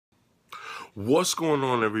What's going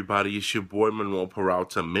on, everybody? It's your boy Manuel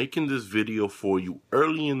Peralta making this video for you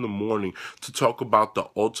early in the morning to talk about the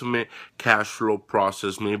ultimate cash flow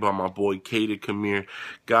process made by my boy Kader Kamir.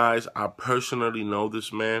 Guys, I personally know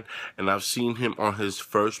this man and I've seen him on his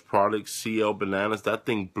first product, CL Bananas. That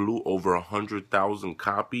thing blew over 100,000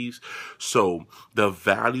 copies. So the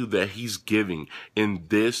value that he's giving in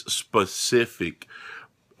this specific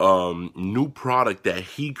new product that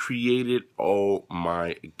he created, oh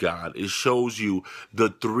my God, it shows you the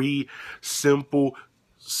 3 simple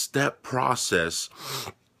step process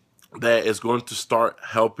that is going to start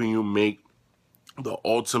helping you make the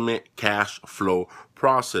ultimate cash flow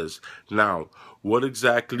process. Now, what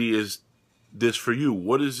exactly is this for you?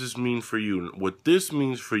 What does this mean for you? What this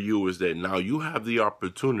means for you is that now you have the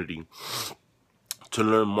opportunity to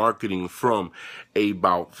learn marketing from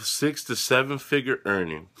about 6 to 7 figure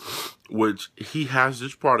earning, which he has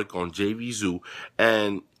this product on JVZoo,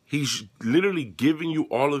 and he's literally giving you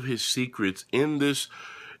all of his secrets in this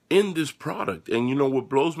product. And you know what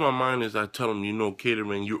blows my mind is I tell him, Kader,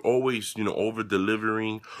 man, you're always, over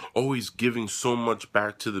delivering, always giving so much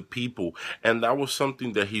back to the people. And that was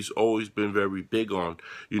something that he's always been very big on,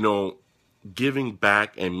 giving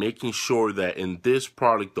back and making sure that in this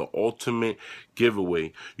product, the ultimate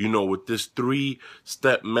giveaway, with this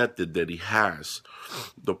 3-step method that he has,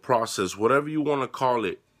 the process, whatever you want to call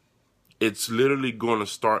it, it's literally going to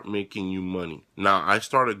start making you money. Now, I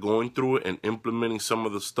started going through it and implementing some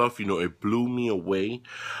of the stuff, it blew me away.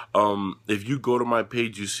 If you go to my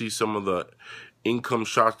page, you see some of the income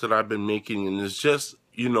shots that I've been making, and it's just,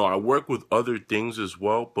 I work with other things as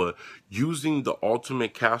well, but using the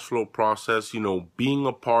ultimate cash flow process, being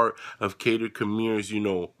a part of Kader Kamir's,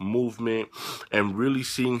 movement, and really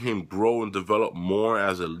seeing him grow and develop more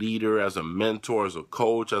as a leader, as a mentor, as a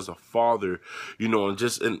coach, as a father, and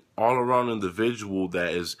just an all-around individual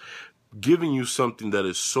that is giving you something that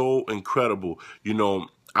is so incredible,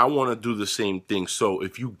 I want to do the same thing. So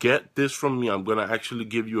if you get this from me, I'm going to actually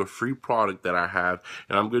give you a free product that I have,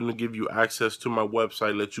 and I'm going to give you access to my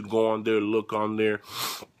website, let you go on there, look on there.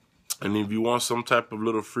 And if you want some type of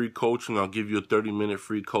little free coaching, I'll give you a 30-minute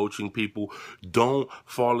free coaching. People, don't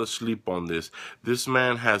fall asleep on this. This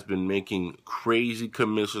man has been making crazy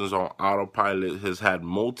commissions on autopilot, has had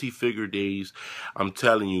multi-figure days. I'm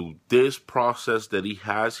telling you, this process that he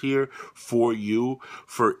has here for you,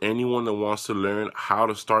 for anyone that wants to learn how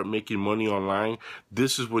to start making money online,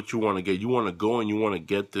 this is what you want to get. You want to go and you want to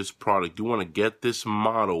get this product. You want to get this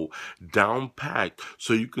model down packed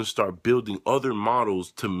so you can start building other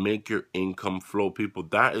models to make your income flow. People,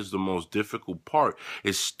 that is the most difficult part,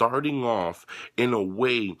 is starting off in a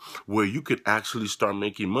way where you could actually start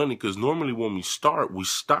making money, because normally when we start, we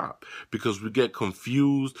stop because we get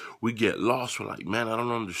confused, we get lost. We're like, man, I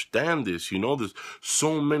don't understand this. There's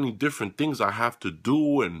so many different things I have to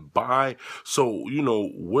do and buy. So,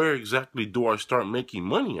 where exactly do I start making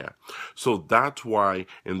money at? So that's why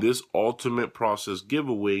in this ultimate process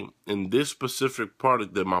giveaway, in this specific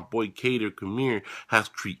product that my boy Kader Kamir has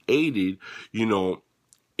created,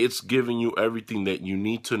 it's giving you everything that you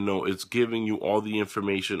need to know. It's giving you all the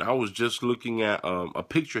information. I was just looking at a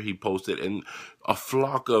picture he posted, and a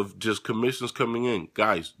flock of just commissions coming in.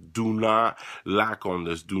 Guys, do not lack on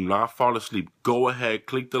this. Do not fall asleep. Go ahead,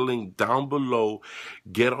 click the link down below,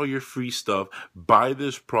 get all your free stuff, buy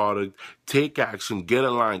this product, take action, get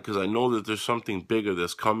in line, because I know that there's something bigger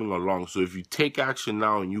that's coming along. So if you take action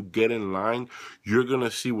now and you get in line, you're going to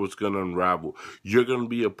see what's going to unravel. You're going to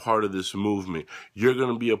be a part of this movement. You're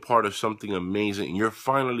going to be a part of something amazing. And you're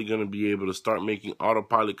finally going to be able to start making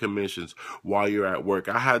autopilot commissions while you're at work.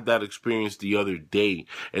 I had that experience the other day,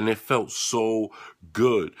 and it felt so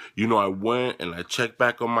good. I went and I checked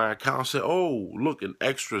back on my account and said, oh, look, an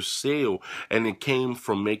extra sale. And it came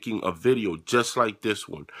from making a video just like this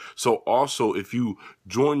one. So also, if you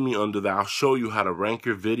join me under that, I'll show you how to rank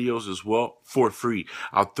your videos as well for free.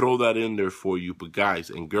 I'll throw that in there for you. But guys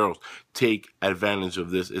and girls, take advantage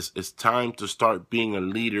of this. It's time to start being a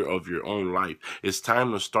leader of your own life. It's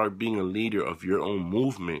time to start being a leader of your own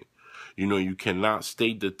movement. You cannot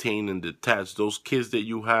stay detained and detached. Those kids that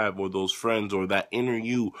you have, or those friends, or that inner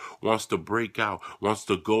you wants to break out, wants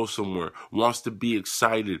to go somewhere, wants to be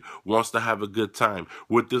excited, wants to have a good time.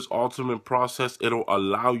 With this ultimate process, it'll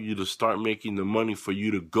allow you to start making the money for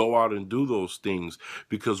you to go out and do those things,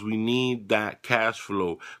 because we need that cash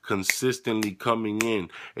flow consistently coming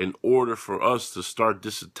in order for us to start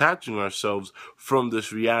disattaching ourselves from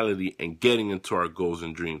this reality and getting into our goals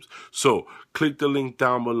and dreams. So click the link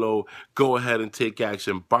down below. Go ahead and take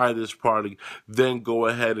action. Buy this product. Then go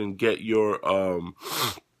ahead and get your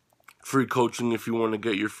free coaching if you want to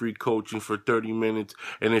get your free coaching for 30 minutes.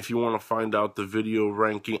 And if you want to find out the video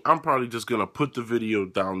ranking, I'm probably just going to put the video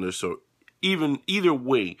down there. So either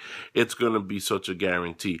way, it's going to be such a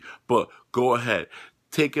guarantee. But go ahead.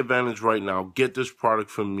 Take advantage right now. Get this product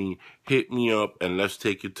from me. Hit me up and let's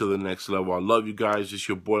take it to the next level. I love you guys. It's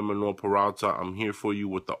your boy Manuel Peralta. I'm here for you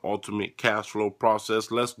with the ultimate cash flow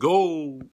process. Let's go.